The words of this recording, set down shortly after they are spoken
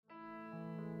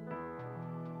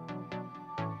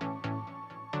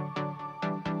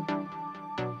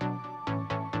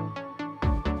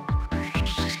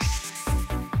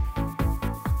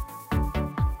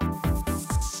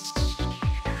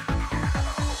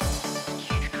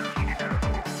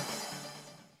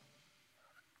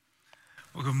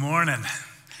Well, good morning.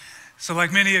 So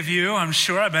like many of you, I'm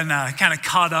sure I've been kind of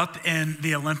caught up in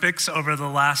the Olympics over the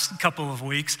last couple of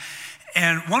weeks.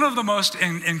 And one of the most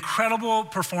incredible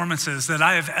performances that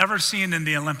I have ever seen in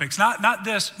the Olympics, not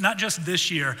just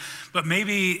this year, but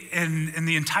maybe in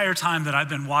the entire time that I've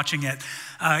been watching it,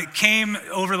 came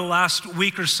over the last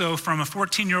week or so from a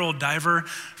 14-year-old diver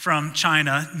from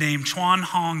China named Chuan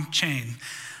Hong Chen.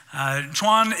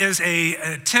 Chuan is a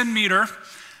 10-meter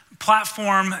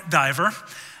platform diver.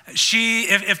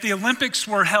 If the Olympics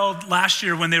were held last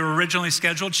year when they were originally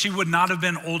scheduled, she would not have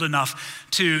been old enough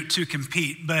to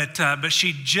compete. But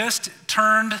she just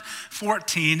turned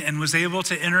 14 and was able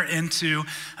to enter into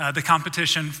the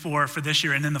competition for this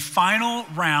year. And in the final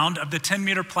round of the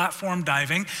 10-meter platform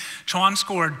diving, Chuan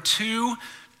scored 2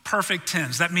 perfect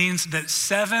 10s. That means that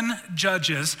 7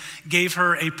 judges gave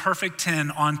her a perfect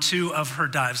 10 on 2 of her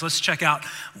dives. Let's check out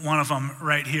one of them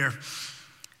right here.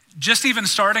 Just even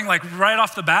starting, like right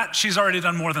off the bat, she's already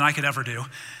done more than I could ever do.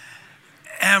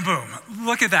 And boom,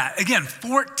 look at that. Again,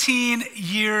 14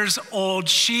 years old.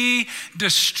 She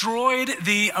destroyed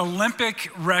the Olympic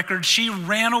record. She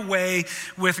ran away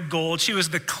with gold. She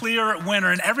was the clear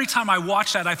winner. And every time I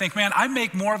watch that, I think, man, I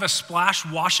make more of a splash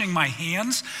washing my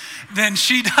hands than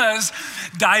she does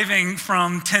diving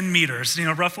from 10 meters,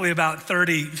 roughly about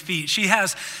 30 feet. She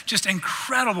has just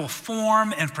incredible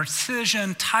form and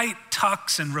precision, tight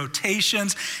tucks and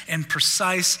rotations and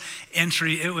precise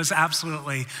entry. It was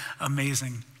absolutely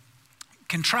amazing.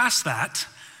 Contrast that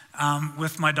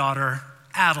with my daughter,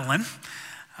 Adeline.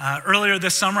 Earlier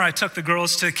this summer, I took the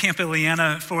girls to Camp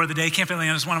Ileana for the day. Camp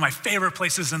Ileana is one of my favorite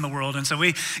places in the world. And so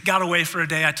we got away for a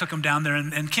day. I took them down there.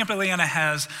 And Camp Ileana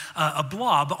has a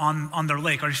blob on their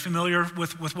lake. Are you familiar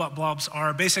with what blobs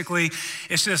are? Basically,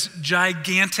 it's this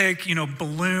gigantic,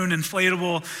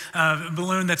 inflatable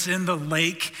balloon that's in the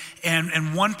lake.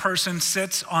 And one person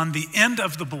sits on the end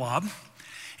of the blob.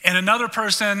 And another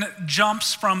person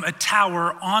jumps from a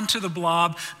tower onto the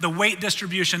blob. The weight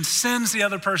distribution sends the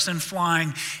other person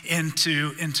flying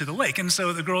into the lake. And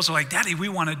so the girls are like, Daddy, we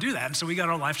want to do that. And so we got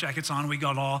our life jackets on. We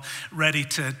got all ready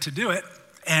to do it.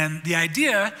 And the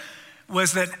idea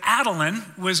was that Adeline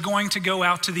was going to go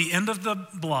out to the end of the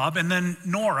blob, and then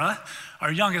Nora,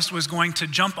 our youngest, was going to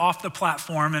jump off the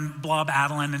platform and blob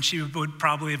Adeline, and she would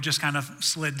probably have just kind of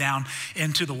slid down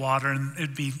into the water, and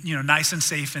it'd be nice and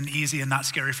safe and easy and not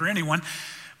scary for anyone.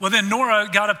 Well, then Nora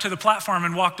got up to the platform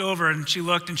and walked over, and she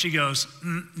looked and she goes,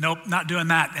 nope, not doing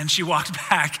that. And she walked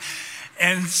back.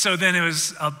 And so then it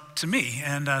was up to me.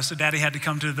 And so Daddy had to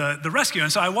come to the rescue.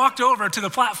 And so I walked over to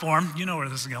the platform. You know where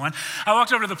this is going. I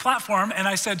walked over to the platform and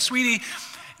I said, Sweetie,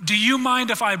 do you mind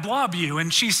if I blob you?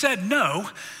 And she said no,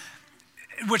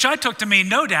 which I took to mean,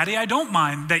 no, Daddy, I don't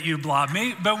mind that you blob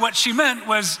me. But what she meant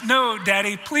was, no,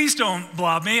 Daddy, please don't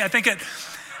blob me. I think at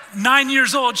 9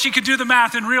 years old, she could do the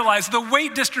math and realize the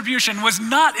weight distribution was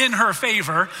not in her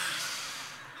favor.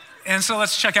 And so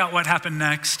let's check out what happened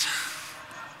next.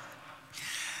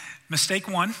 Mistake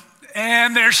 1,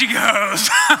 and there she goes.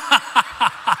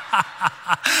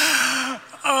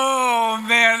 Oh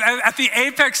man, at the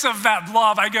apex of that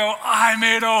blob, I go, I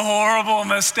made a horrible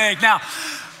mistake. Now,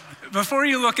 before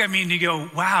you look at me and you go,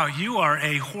 wow, you are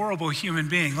a horrible human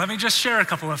being, let me just share a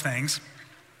couple of things.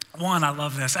 One, I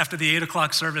love this. After the 8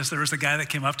 o'clock service, there was a guy that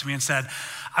came up to me and said,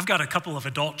 I've got a couple of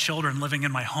adult children living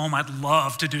in my home. I'd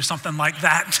love to do something like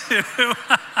that too.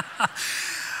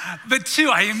 But 2,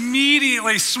 I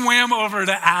immediately swam over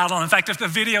to Adeline. In fact, if the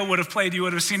video would have played, you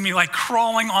would have seen me like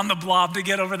crawling on the blob to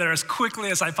get over there as quickly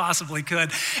as I possibly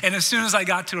could. And as soon as I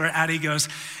got to her, Addie goes,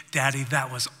 Daddy,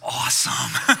 that was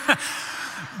awesome.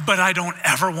 But I don't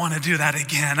ever want to do that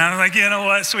again. And I'm like, you know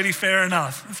what, sweetie, fair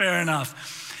enough.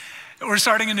 We're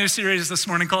starting a new series this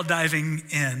morning called Diving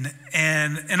In.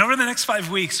 And over the next 5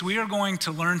 weeks, we are going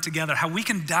to learn together how we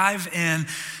can dive in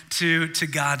to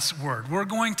God's word. We're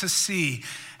going to see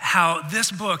how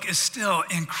this book is still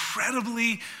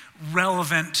incredibly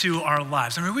relevant to our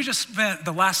lives. I mean, we just spent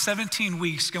the last 17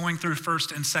 weeks going through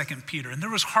 1st and 2nd Peter, and there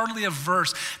was hardly a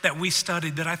verse that we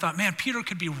studied that I thought, man, Peter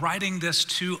could be writing this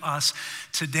to us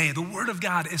today. The word of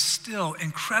God is still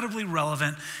incredibly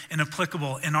relevant and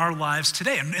applicable in our lives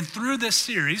today. And through this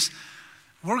series,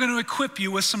 we're going to equip you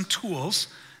with some tools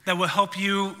that will help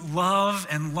you love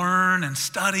and learn and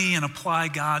study and apply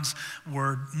God's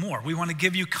word more. We want to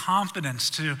give you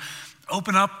confidence to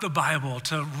open up the Bible,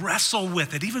 to wrestle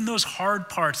with it, even those hard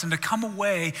parts, and to come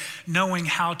away knowing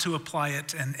how to apply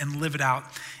it and live it out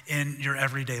in your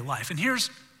everyday life. And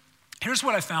here's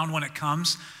what I found when it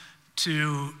comes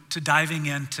to diving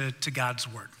into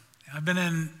God's word. I've been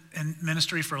in in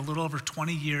ministry for a little over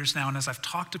 20 years now, and as I've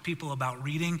talked to people about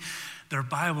reading their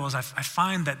Bibles, I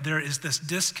find that there is this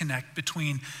disconnect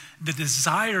between the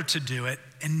desire to do it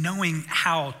and knowing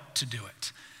how to do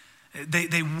it.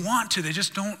 They want to, they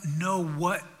just don't know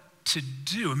what to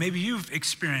do. Maybe you've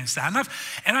experienced that.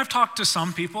 And I've talked to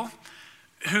some people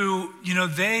who,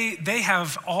 they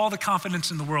have all the confidence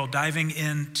in the world diving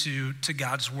into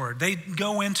God's word. They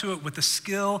go into it with the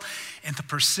skill and the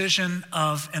precision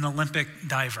of an Olympic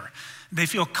diver. They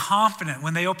feel confident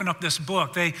when they open up this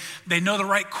book. They know the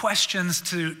right questions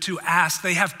to ask.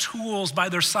 They have tools by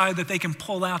their side that they can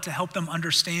pull out to help them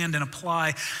understand and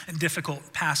apply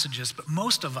difficult passages. But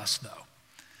most of us, though,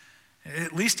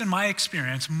 at least in my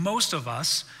experience, most of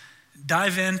us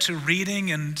dive into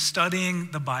reading and studying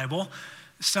the Bible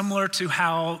similar to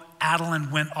how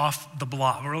Adeline went off the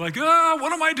block. We're like,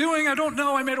 what am I doing? I don't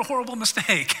know. I made a horrible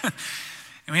mistake. And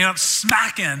we end up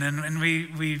smacking, and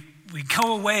we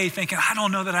go away thinking, I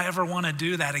don't know that I ever want to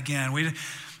do that again.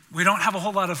 We don't have a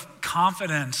whole lot of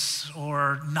confidence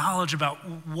or knowledge about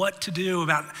what to do,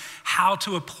 about how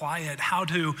to apply it, how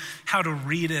to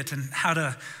read it, and how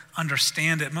to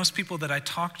understand it. Most people that I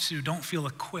talk to don't feel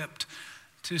equipped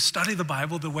to study the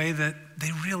Bible the way that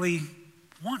they really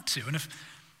want to. And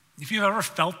if you've ever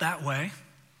felt that way,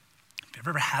 if you've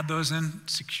ever had those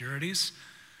insecurities,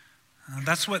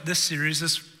 that's what this series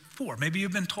is for. Maybe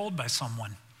you've been told by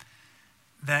someone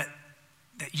that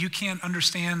you can't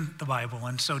understand the Bible,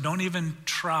 and so don't even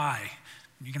try.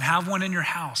 You can have one in your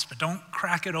house, but don't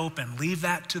crack it open. Leave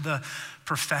that to the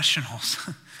professionals.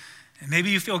 And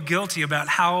maybe you feel guilty about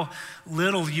how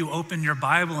little you open your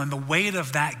Bible, and the weight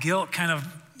of that guilt kind of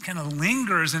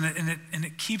lingers, and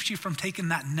it keeps you from taking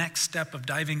that next step of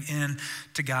diving in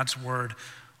to God's word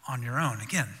on your own.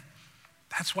 Again,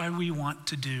 that's why we want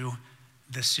to do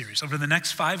this series. Over the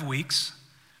next 5 weeks,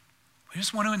 we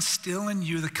just want to instill in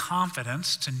you the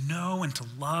confidence to know and to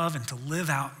love and to live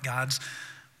out God's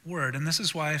word. And this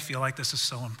is why I feel like this is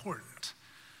so important.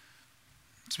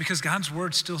 It's because God's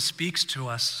word still speaks to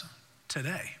us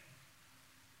today.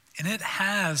 And it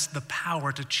has the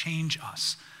power to change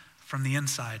us from the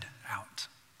inside out.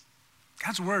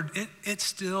 God's word, it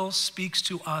still speaks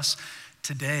to us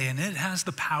today, and it has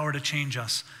the power to change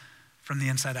us from the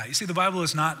inside out. You see, the Bible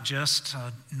is not just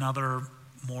another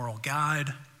moral guide.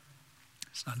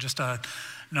 It's not just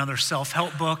another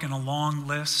self-help book and a long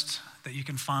list that you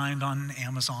can find on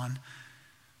Amazon.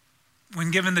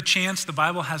 When given the chance, the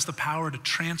Bible has the power to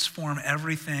transform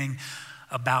everything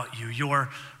about you, your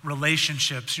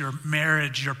relationships, your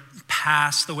marriage, your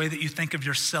past, the way that you think of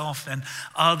yourself and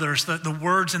others. The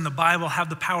words in the Bible have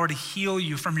the power to heal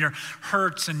you from your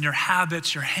hurts and your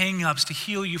habits, your hang-ups, to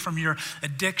heal you from your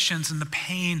addictions and the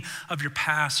pain of your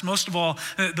past. Most of all,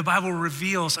 the Bible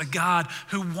reveals a God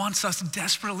who wants us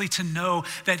desperately to know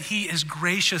that he is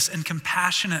gracious and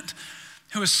compassionate,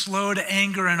 who is slow to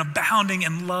anger and abounding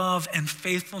in love and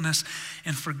faithfulness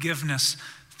and forgiveness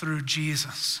through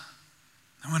Jesus.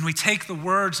 And when we take the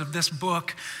words of this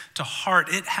book to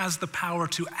heart, it has the power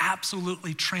to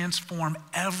absolutely transform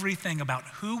everything about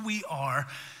who we are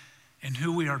and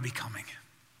who we are becoming.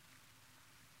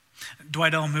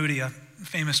 Dwight L. Moody, a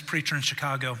famous preacher in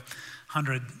Chicago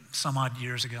 100 some odd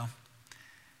years ago,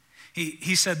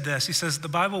 he said this. He says, the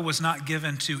Bible was not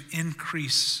given to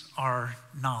increase our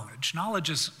knowledge. Knowledge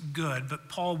is good, but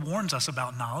Paul warns us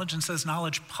about knowledge and says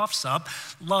knowledge puffs up,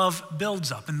 love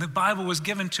builds up. And the Bible was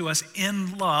given to us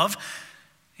in love.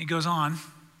 He goes on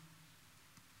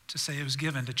to say it was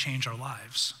given to change our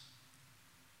lives.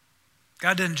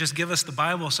 God didn't just give us the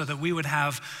Bible so that we would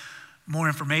have more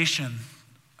information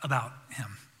about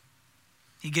him.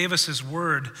 He gave us his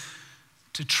word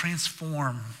to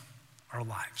transform our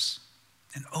lives.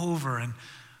 And over and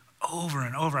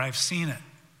over, I've seen it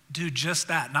do just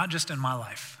that, not just in my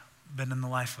life, but in the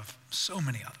life of so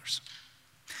many others.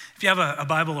 If you have a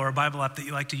Bible or a Bible app that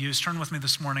you like to use, turn with me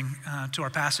this morning to our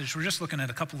passage. We're just looking at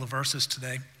a couple of verses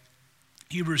today.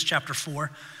 Hebrews chapter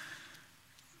 4,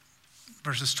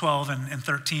 verses 12 and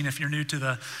 13. If you're new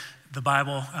to the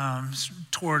Bible,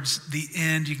 towards the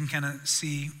end, you can kind of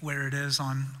see where it is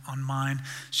on mine.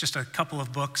 It's just a couple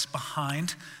of books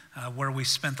behind where we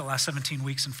spent the last 17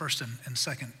 weeks in 1st and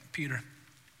 2nd Peter.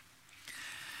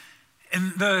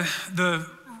 And the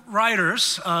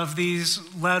writers of these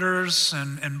letters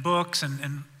and books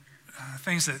and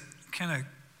things that kind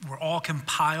of were all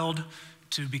compiled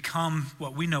to become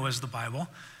what we know as the Bible,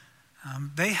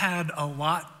 they had a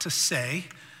lot to say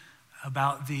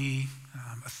about the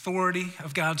authority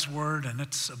of God's word and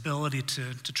its ability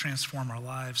to transform our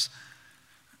lives.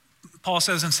 Paul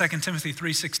says in 2 Timothy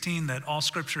 3:16 that all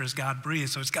scripture is God-breathed,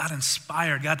 so it's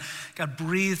God-inspired. God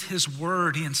breathed his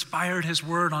word. He inspired his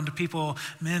word onto people,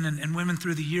 men and women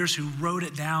through the years who wrote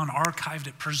it down, archived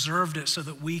it, preserved it so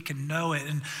that we can know it.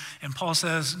 And Paul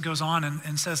goes on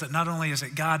and says that not only is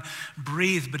it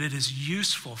God-breathed, but it is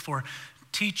useful for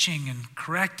teaching and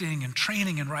correcting and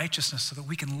training in righteousness so that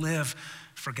we can live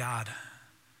for God.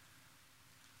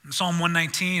 Psalm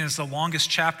 119 is the longest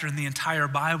chapter in the entire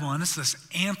Bible, and it's this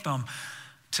anthem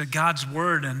to God's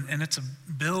word and its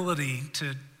ability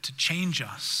to change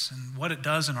us and what it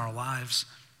does in our lives.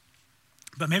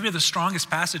 But maybe the strongest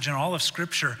passage in all of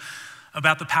Scripture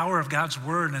about the power of God's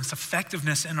word and its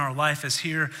effectiveness in our life is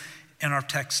here in our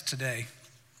text today.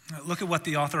 Look at what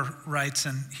the author writes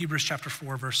in Hebrews chapter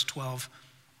 4, verse 12.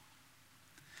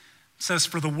 It says,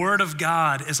 "For the word of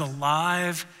God is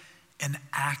alive and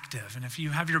active." And if you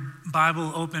have your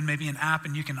Bible open, maybe an app,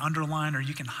 and you can underline or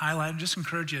you can highlight, I just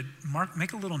encourage you to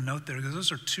make a little note there, because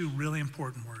those are two really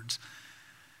important words.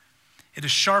 "It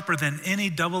is sharper than any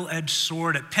double-edged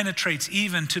sword. It penetrates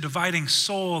even to dividing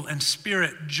soul and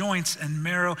spirit, joints and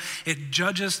marrow. It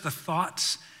judges the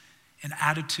thoughts and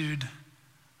attitude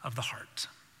of the heart."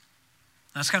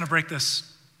 Now, let's kind of break this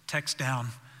text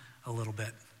down a little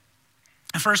bit.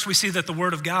 And first, we see that the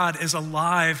word of God is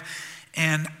alive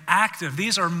and active.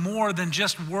 These are more than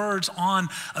just words on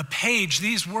a page.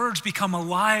 These words become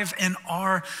alive in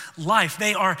our life.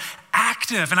 They are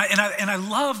active. And I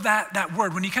love that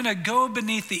word. When you kind of go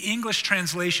beneath the English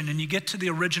translation and you get to the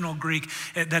original Greek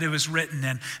that it was written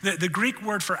in, the Greek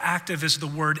word for active is the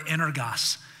word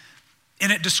energos.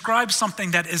 And it describes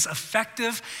something that is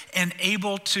effective and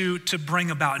able to bring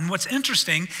about. And what's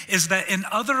interesting is that in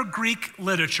other Greek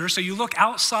literature, so you look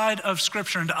outside of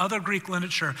Scripture into other Greek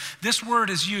literature, this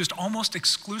word is used almost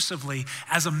exclusively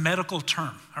as a medical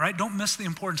term, all right? Don't miss the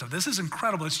importance of this. This is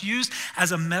incredible. It's used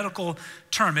as a medical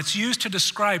term. It's used to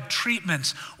describe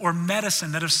treatments or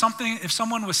medicine, that if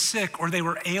someone was sick or they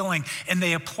were ailing and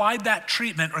they applied that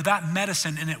treatment or that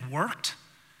medicine and it worked,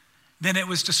 then it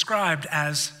was described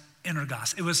as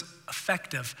energos. It was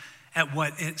effective at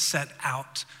what it set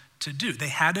out to do. They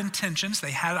had intentions,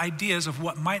 they had ideas of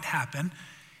what might happen,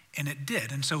 and it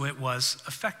did. And so it was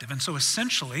effective. And so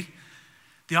essentially,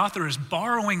 the author is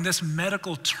borrowing this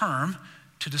medical term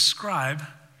to describe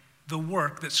the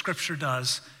work that Scripture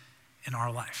does in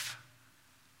our life.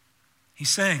 He's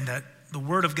saying that the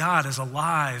Word of God is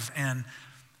alive and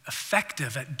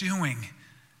effective at doing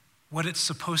what it's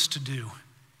supposed to do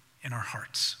in our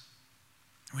hearts.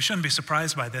 We shouldn't be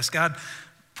surprised by this. God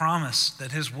promised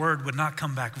that his word would not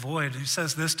come back void. He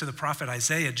says this to the prophet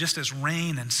Isaiah: "Just as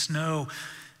rain and snow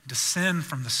descend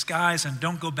from the skies and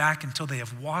don't go back until they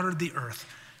have watered the earth,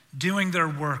 doing their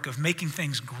work of making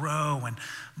things grow and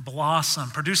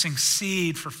blossom, producing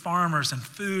seed for farmers and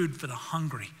food for the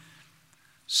hungry,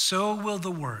 so will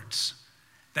the words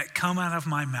that come out of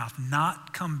my mouth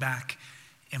not come back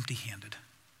empty-handed.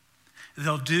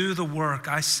 They'll do the work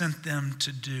I sent them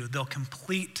to do. They'll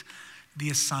complete the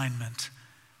assignment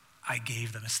I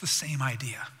gave them." It's the same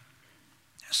idea.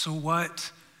 So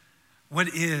what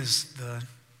is the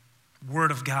Word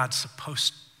of God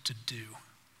supposed to do?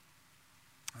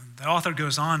 The author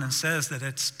goes on and says that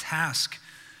its task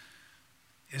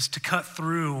is to cut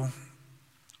through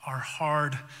our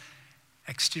hard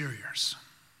exteriors.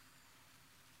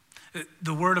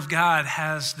 The Word of God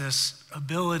has this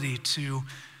ability to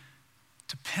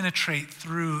penetrate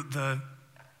through the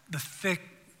thick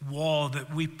wall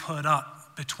that we put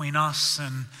up between us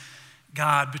and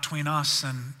God, between us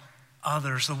and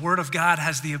others. The Word of God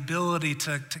has the ability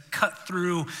to cut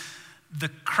through the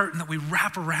curtain that we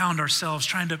wrap around ourselves,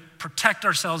 trying to protect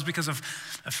ourselves because of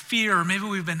fear, or maybe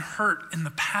we've been hurt in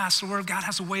the past. The Word of God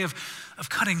has a way of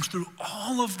cutting through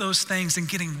all of those things and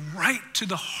getting right to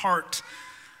the heart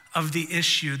of the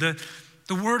issue.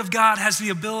 The Word of God has the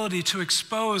ability to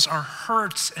expose our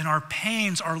hurts and our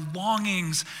pains, our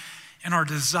longings and our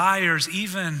desires,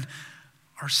 even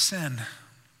our sin.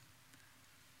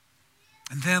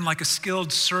 And then, like a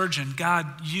skilled surgeon,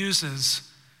 God uses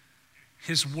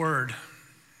his word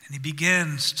and he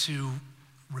begins to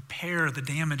repair the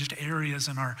damaged areas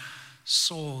in our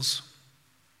souls.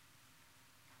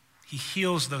 He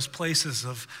heals those places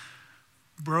of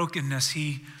brokenness.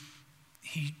 He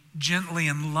gently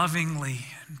and lovingly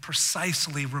and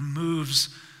precisely removes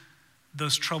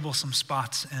those troublesome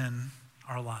spots in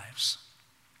our lives.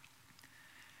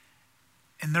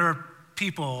 And there are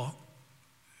people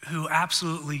who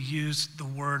absolutely use the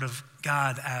Word of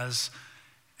God as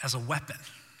a weapon.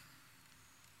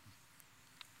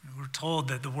 We're told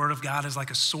that the word of God is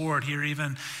like a sword here,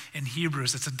 even in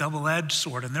Hebrews. It's a double-edged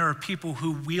sword, and there are people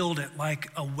who wield it like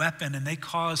a weapon, and they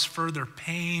cause further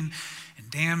pain and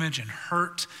damage and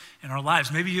hurt in our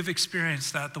lives. Maybe you've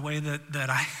experienced that the way that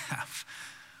I have.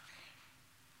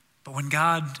 But when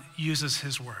God uses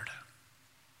his word,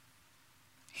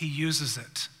 he uses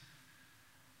it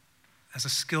as a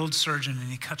skilled surgeon, and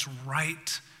he cuts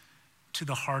right to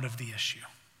the heart of the issue.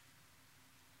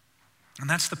 And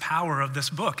that's the power of this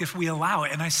book, if we allow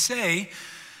it. And I say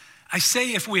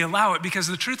if we allow it, because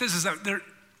the truth is that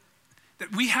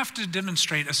we have to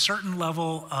demonstrate a certain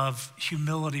level of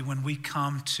humility when we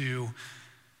come to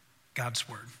God's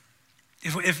word.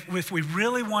 If we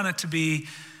really want it to be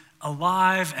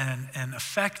alive and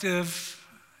effective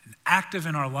and active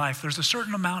in our life, there's a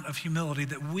certain amount of humility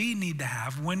that we need to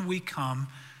have when we come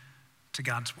to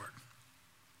God's word.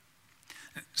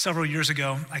 Several years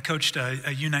ago, I coached a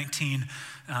U19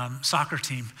 soccer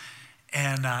team,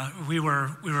 and we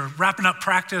were wrapping up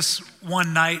practice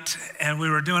one night, and we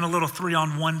were doing a little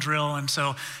 3-on-1 drill. And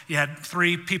so you had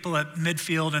 3 people at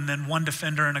midfield and then 1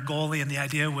 defender and a goalie. And the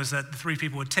idea was that the 3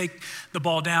 people would take the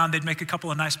ball down, they'd make a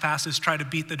couple of nice passes, try to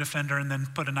beat the defender, and then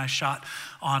put a nice shot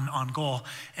on goal.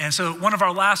 And so one of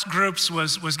our last groups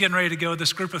was getting ready to go,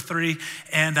 this group of 3,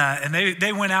 and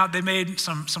they went out, they made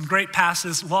some great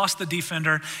passes, lost the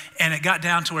defender, and it got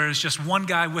down to where it was just one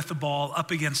guy with the ball up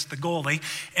against the goalie.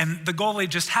 And the goalie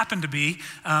just happened to be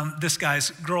this guy's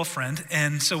girlfriend.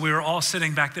 And so we were all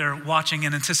sitting back there watching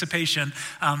in anticipation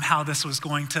how this was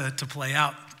going to play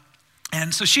out.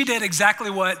 And so she did exactly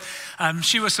what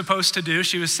she was supposed to do.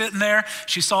 She was sitting there.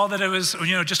 She saw that it was,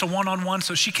 just a one-on-one.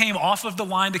 So she came off of the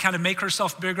line to kind of make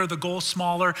herself bigger, the goal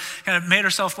smaller, kind of made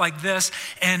herself like this.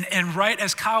 And right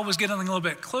as Kyle was getting a little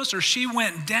bit closer, she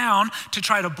went down to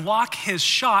try to block his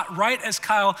shot right as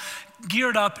Kyle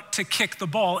geared up to kick the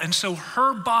ball. And so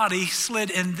her body slid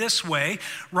in this way,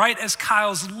 right as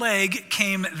Kyle's leg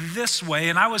came this way.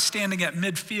 And I was standing at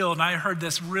midfield, and I heard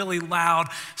this really loud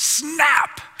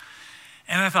snap.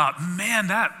 And I thought, man,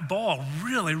 that ball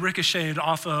really ricocheted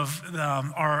off of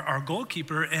our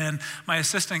goalkeeper. And my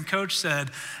assistant coach said,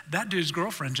 that dude's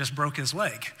girlfriend just broke his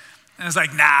leg. And I was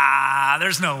like, nah,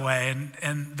 there's no way.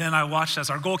 And then I watched as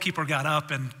our goalkeeper got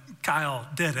up and Kyle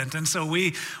didn't. And so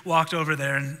we walked over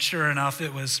there, and sure enough,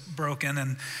 it was broken.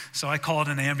 And so I called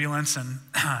an ambulance, and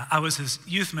I was his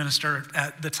youth minister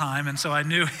at the time. And so I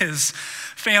knew his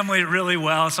family really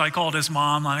well. So I called his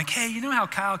mom. I'm like, hey, you know how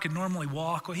Kyle could normally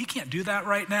walk? Well, he can't do that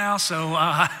right now. So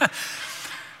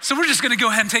so we're just going to go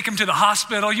ahead and take him to the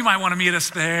hospital. You might want to meet us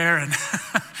there. And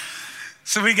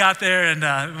so we got there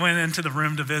and went into the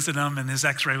room to visit him, and his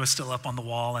x-ray was still up on the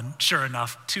wall. And sure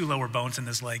enough, 2 lower bones in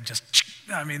his leg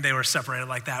they were separated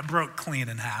like that, broke clean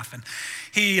in half. And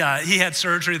he had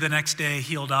surgery the next day,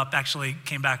 healed up, actually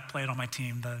came back, played on my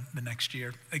team the next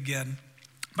year again.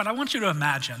 But I want you to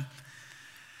imagine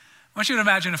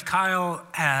if Kyle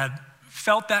had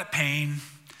felt that pain,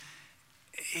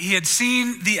 he had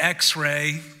seen the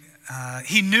x-ray,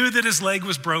 he knew that his leg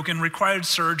was broken, required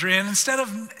surgery, and instead of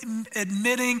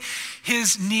admitting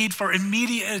his need for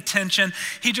immediate attention,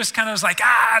 he just kind of was like,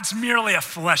 it's merely a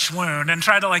flesh wound, and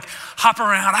tried to hop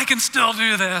around. I can still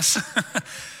do this.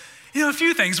 A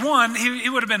few things. 1, he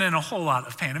would have been in a whole lot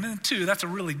of pain. 2, that's a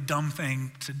really dumb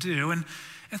thing to do. And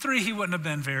 3, he wouldn't have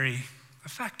been very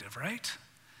effective, right?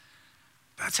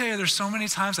 But I tell you, there's so many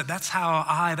times that's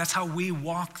how we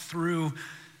walk through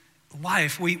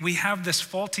life. We have this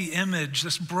faulty image,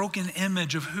 this broken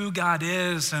image of who God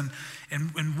is and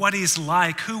what he's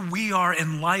like, who we are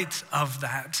in light of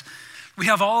that. We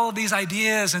have all of these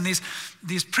ideas and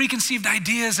these preconceived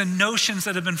ideas and notions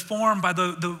that have been formed by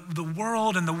the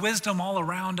world and the wisdom all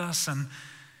around us. And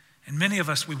many of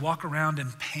us, we walk around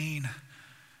in pain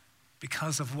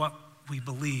because of what we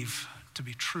believe to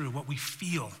be true, what we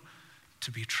feel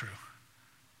to be true.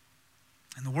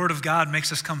 And the word of God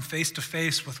makes us come face to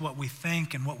face with what we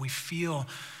think and what we feel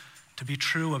to be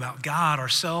true about God,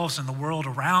 ourselves, and the world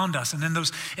around us. And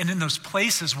in those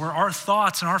places where our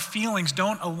thoughts and our feelings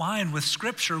don't align with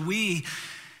Scripture, we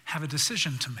have a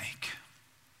decision to make.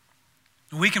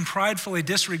 We can pridefully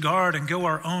disregard and go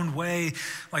our own way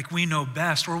like we know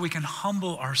best, or we can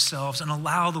humble ourselves and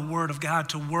allow the word of God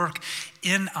to work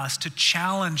in us, to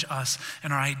challenge us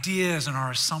and our ideas and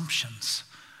our assumptions.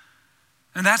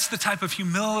 And that's the type of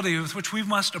humility with which we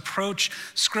must approach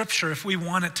Scripture if we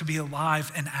want it to be alive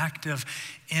and active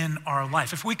in our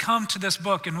life. If we come to this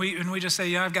book and we just say,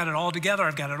 yeah, I've got it all together,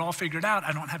 I've got it all figured out,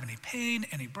 I don't have any pain,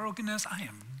 any brokenness, I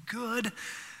am good.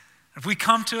 If we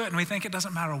come to it and we think it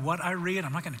doesn't matter what I read,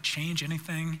 I'm not going to change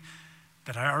anything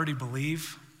that I already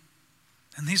believe.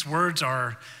 And these words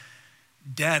are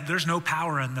dead. There's no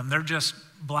power in them. They're just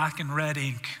black and red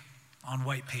ink on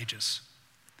white pages.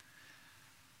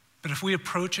 But if we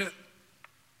approach it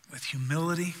with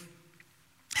humility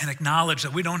and acknowledge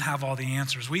that we don't have all the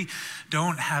answers, we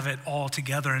don't have it all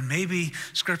together, and maybe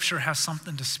Scripture has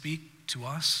something to speak to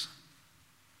us,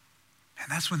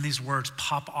 and that's when these words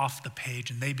pop off the page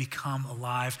and they become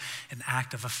alive and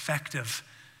active, effective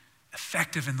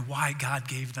in why God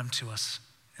gave them to us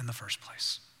in the first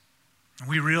place. And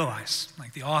we realize,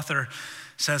 like the author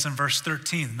says in verse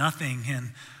 13, nothing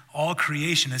in all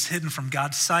creation is hidden from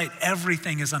God's sight.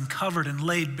 Everything is uncovered and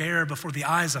laid bare before the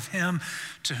eyes of him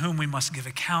to whom we must give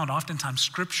account. Oftentimes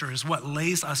Scripture is what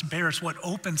lays us bare. It's what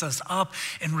opens us up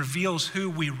and reveals who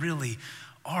we really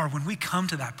are. When we come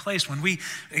to that place, when we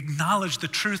acknowledge the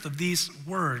truth of these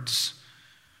words,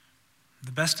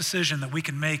 the best decision that we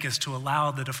can make is to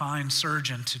allow the divine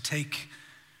surgeon to take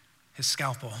his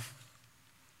scalpel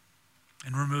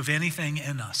and remove anything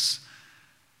in us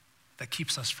that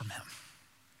keeps us from him.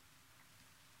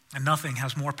 And nothing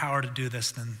has more power to do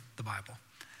this than the Bible.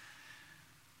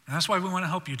 And that's why we want to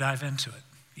help you dive into it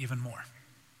even more.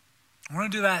 I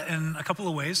want to do that in a couple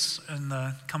of ways in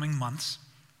the coming months.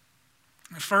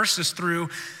 First is through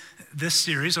this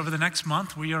series. Over the next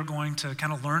month, we are going to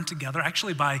kind of learn together,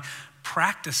 actually by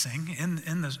practicing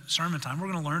in the sermon time,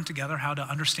 we're going to learn together how to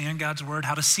understand God's word,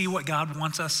 how to see what God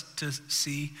wants us to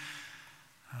see,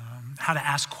 how to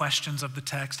ask questions of the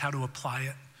text, how to apply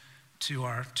it to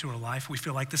our life. We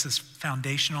feel like this is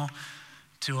foundational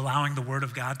to allowing the word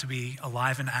of God to be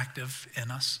alive and active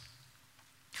in us.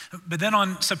 But then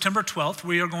on September 12th,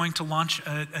 we are going to launch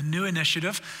a new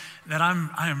initiative that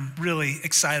I'm really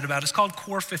excited about. It's called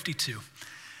Core 52.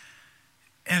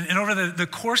 And over the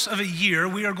course of a year,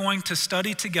 we are going to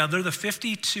study together the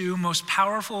 52 most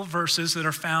powerful verses that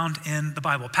are found in the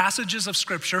Bible, passages of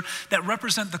Scripture that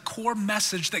represent the core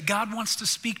message that God wants to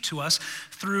speak to us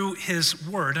through his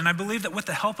word. And I believe that with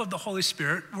the help of the Holy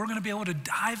Spirit, we're going to be able to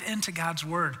dive into God's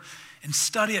word and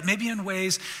study it, maybe in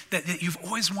ways that you've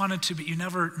always wanted to, but you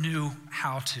never knew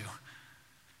how to.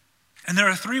 And there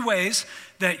are three ways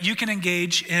that you can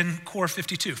engage in Core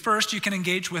 52. First, you can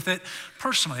engage with it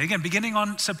personally. Again, beginning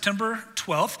on September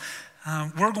 12th,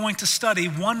 we're going to study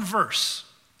one verse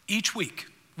each week.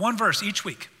 One verse each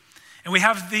week. And we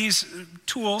have these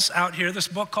tools out here, this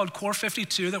book called Core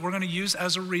 52 that we're going to use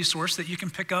as a resource that you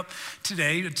can pick up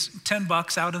today. It's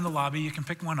 $10 out in the lobby. You can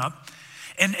pick one up.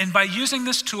 And by using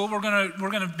this tool, we're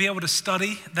going to be able to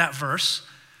study that verse.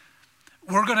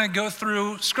 We're going to go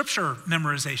through scripture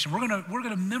memorization. We're going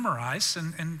to memorize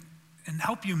and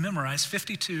help you memorize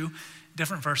 52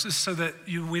 different verses so that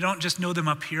we don't just know them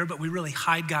up here, but we really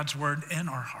hide God's word in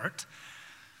our heart.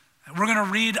 We're going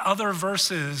to read other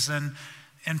verses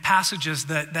and passages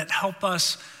that help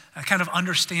us kind of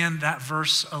understand that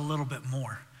verse a little bit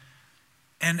more.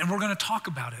 And we're going to talk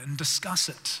about it and discuss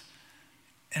it.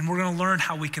 And we're going to learn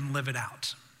how we can live it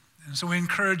out. And so we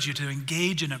encourage you to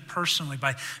engage in it personally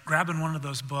by grabbing one of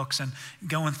those books and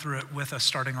going through it with us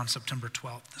starting on September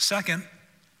 12th. Second,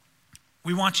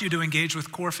 we want you to engage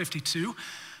with Core 52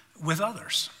 with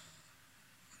others.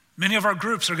 Many of our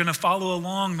groups are going to follow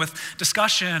along with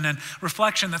discussion and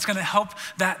reflection that's going to help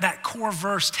that core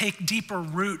verse take deeper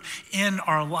root in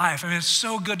our life. I mean, it's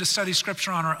so good to study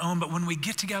scripture on our own, but when we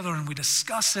get together and we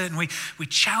discuss it and we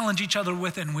challenge each other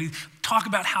with it and we talk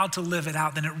about how to live it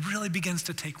out, then it really begins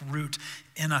to take root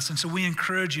in us. And so we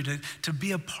encourage you to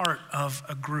be a part of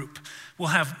a group. We'll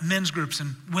have men's groups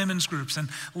and women's groups and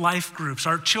life groups.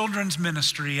 Our children's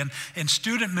ministry and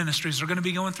student ministries are going to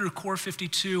be going through Core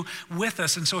 52 with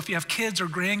us. And so if you have kids or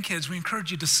grandkids, we encourage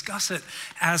you to discuss it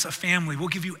as a family. We'll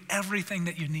give you everything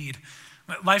that you need.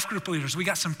 Life group leaders, we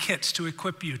got some kits to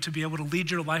equip you to be able to lead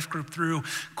your life group through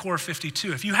Core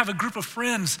 52. If you have a group of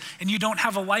friends and you don't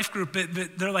have a life group,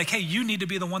 but they're like, hey, you need to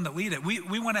be the one that lead it.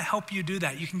 We want to help you do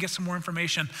that. You can get some more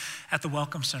information at the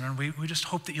Welcome Center. And we just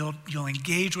hope that you'll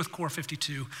engage with Core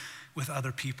 52 with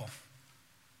other people.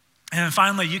 And then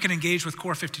finally, you can engage with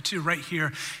Core 52 right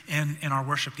here in our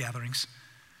worship gatherings.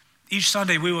 Each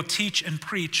Sunday, we will teach and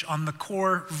preach on the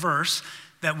core verse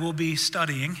that we'll be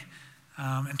studying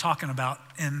and talking about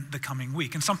in the coming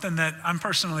week. And something that I'm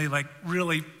personally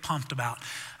really pumped about.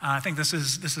 I think this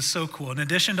is so cool. In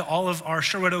addition to all of our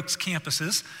Sherwood Oaks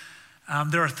campuses,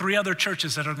 there are 3 other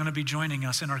churches that are going to be joining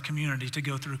us in our community to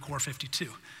go through Core 52.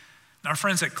 Our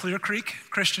friends at Clear Creek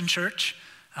Christian Church,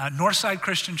 Northside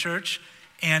Christian Church,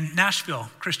 and Nashville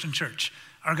Christian Church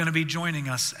are going to be joining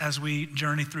us as we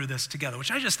journey through this together, which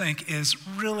I just think is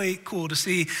really cool to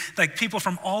see people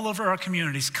from all over our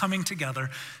communities coming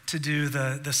together to do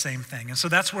the same thing. And so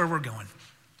that's where we're going.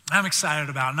 I'm excited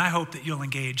about, and I hope that you'll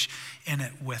engage in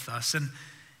it with us. And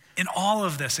in all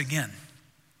of this, again,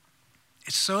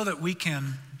 it's so that we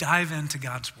can dive into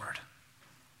God's word.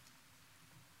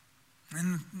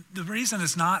 And the reason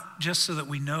is not just so that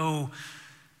we know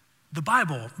the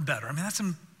Bible better. I mean, that's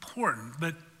important,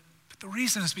 but the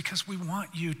reason is because we want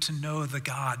you to know the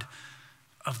God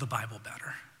of the Bible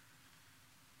better.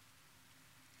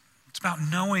 It's about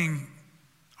knowing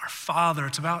our Father.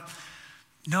 It's about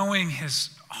knowing his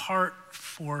heart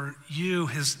for you,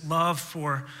 his love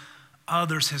for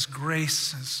others, his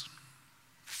grace, his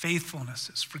faithfulness,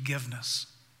 his forgiveness.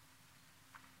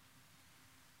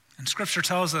 And Scripture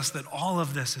tells us that all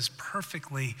of this is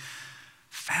perfectly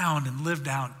found and lived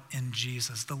out in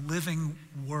Jesus, the living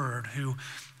Word who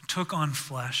took on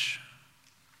flesh,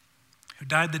 who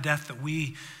died the death that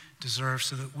we deserve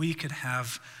so that we could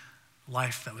have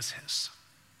life that was his.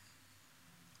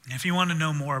 And if you want to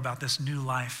know more about this new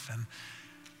life and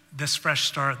this fresh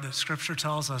start that Scripture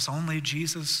tells us only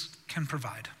Jesus can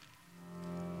provide,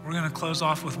 we're going to close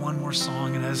off with one more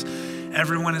song. And as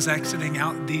everyone is exiting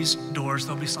out these doors,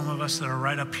 there'll be some of us that are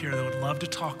right up here that would love to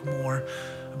talk more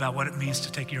about what it means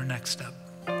to take your next step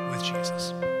with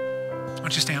Jesus. Why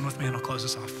don't you stand with me and I'll close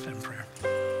this off in prayer.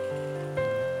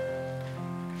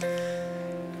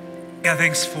 God,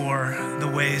 thanks for the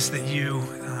ways that you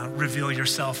reveal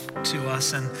yourself to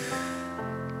us. And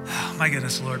oh, my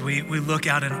goodness, Lord, we look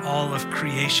out in all of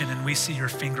creation and we see your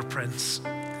fingerprints.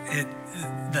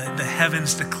 The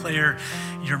heavens declare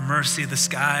your mercy. The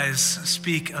skies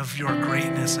speak of your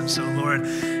greatness. And so, Lord,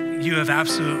 you have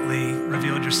absolutely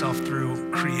revealed yourself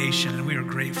through creation, and we are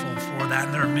grateful for that.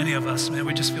 And there are many of us, man,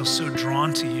 we just feel so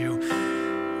drawn to you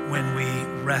when we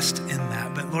rest in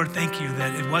that. But Lord, thank you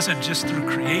that it wasn't just through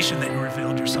creation that you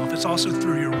revealed yourself. It's also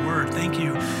through your word. Thank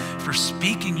you for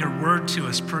speaking your word to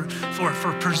us, for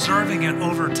preserving it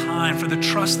over time, for the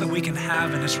trust that we can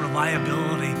have in its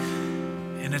reliability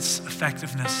and its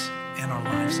effectiveness in our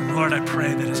lives. And Lord, I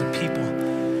pray that as a people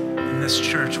in this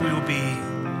church, we will be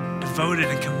devoted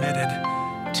and committed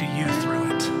to you through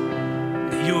it.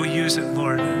 That you will use it,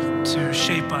 Lord, to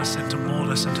shape us and to mold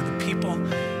us into the people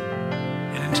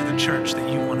and into the church that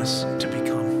you want us to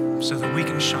become, so that we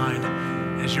can shine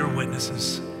as your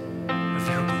witnesses of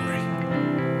your glory.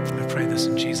 I pray this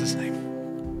in Jesus' name.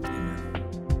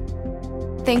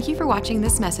 Amen. Thank you for watching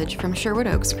this message from Sherwood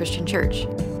Oaks Christian Church.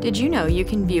 Did you know you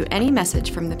can view any message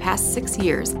from the past 6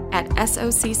 years at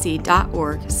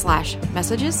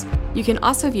socc.org/messages? You can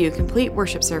also view complete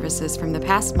worship services from the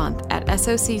past month at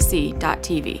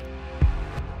socc.tv.